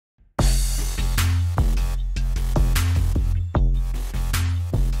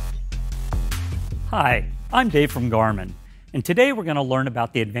Hi, I'm Dave from Garmin, and today we're going to learn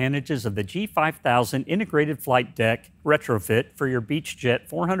about the advantages of the G5000 integrated flight deck retrofit for your Beechjet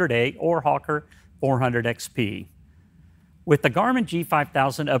 400A or Hawker 400XP. With the Garmin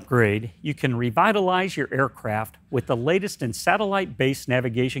G5000 upgrade, you can revitalize your aircraft with the latest in satellite-based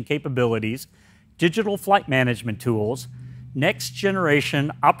navigation capabilities, digital flight management tools,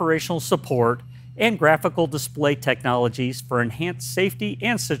 next-generation operational support, and graphical display technologies for enhanced safety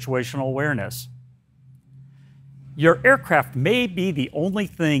and situational awareness. Your aircraft may be the only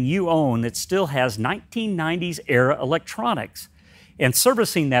thing you own that still has 1990s era electronics, and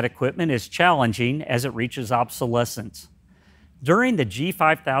servicing that equipment is challenging as it reaches obsolescence. During the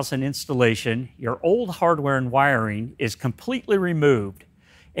G5000 installation, your old hardware and wiring is completely removed,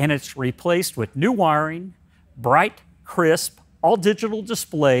 and it's replaced with new wiring, bright, crisp, all-digital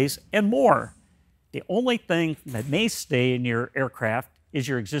displays, and more. The only thing that may stay in your aircraft is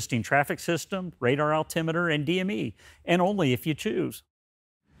your existing traffic system, radar altimeter, and DME, and only if you choose.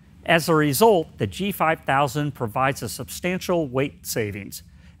 As a result, the G5000 provides a substantial weight savings,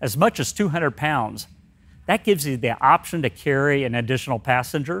 as much as 200 pounds. That gives you the option to carry an additional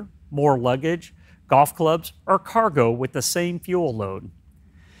passenger, more luggage, golf clubs, or cargo with the same fuel load.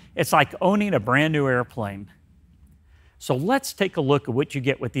 It's like owning a brand new airplane. So let's take a look at what you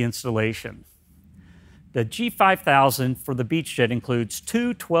get with the installation. The G5000 for the Beechjet includes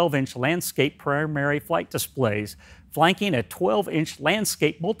two 12-inch landscape primary flight displays, flanking a 12-inch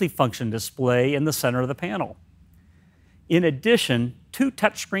landscape multifunction display in the center of the panel. In addition, two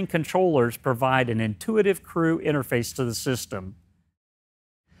touchscreen controllers provide an intuitive crew interface to the system.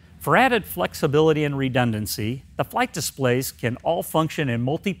 For added flexibility and redundancy, the flight displays can all function in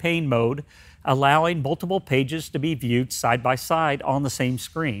multi-pane mode, allowing multiple pages to be viewed side by side on the same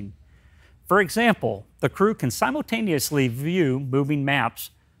screen. For example, the crew can simultaneously view moving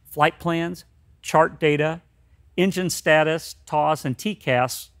maps, flight plans, chart data, engine status, TAWs and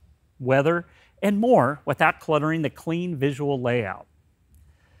TCAS, weather, and more without cluttering the clean visual layout.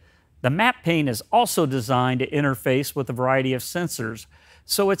 The map pane is also designed to interface with a variety of sensors,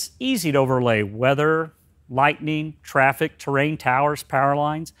 so it's easy to overlay weather, lightning, traffic, terrain, towers, power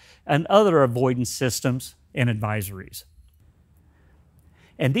lines, and other avoidance systems and advisories.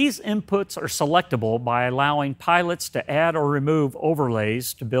 And these inputs are selectable by allowing pilots to add or remove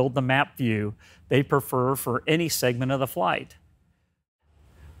overlays to build the map view they prefer for any segment of the flight.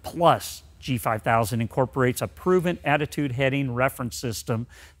 Plus, G5000 incorporates a proven attitude heading reference system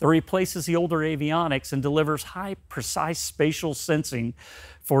that replaces the older avionics and delivers high, precise spatial sensing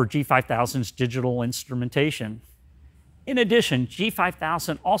for G5000's digital instrumentation. In addition,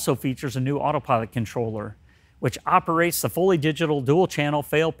 G5000 also features a new autopilot controller, which operates the fully digital dual-channel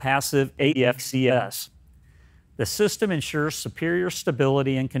fail-passive AFCS. The system ensures superior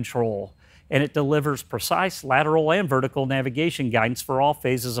stability and control, and it delivers precise lateral and vertical navigation guidance for all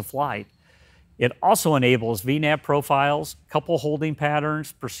phases of flight. It also enables VNAV profiles, couple holding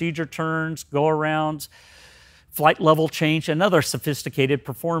patterns, procedure turns, go-arounds, flight level change, and other sophisticated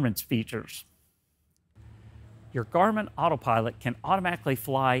performance features. Your Garmin Autopilot can automatically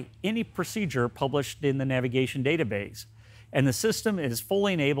fly any procedure published in the navigation database, and the system is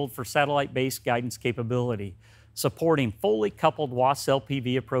fully enabled for satellite-based guidance capability, supporting fully coupled WAAS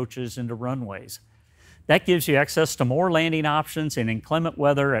LPV approaches into runways. That gives you access to more landing options in inclement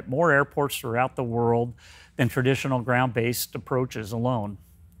weather at more airports throughout the world than traditional ground-based approaches alone.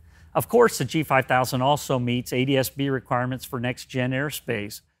 Of course, the G5000 also meets atsb requirements for next-gen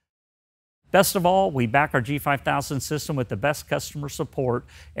airspace. Best of all, we back our G5000 system with the best customer support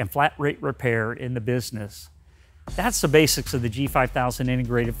and flat rate repair in the business. That's the basics of the G5000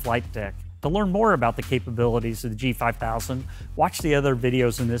 integrated flight deck. To learn more about the capabilities of the G5000, watch the other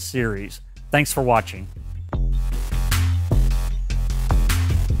videos in this series. Thanks for watching.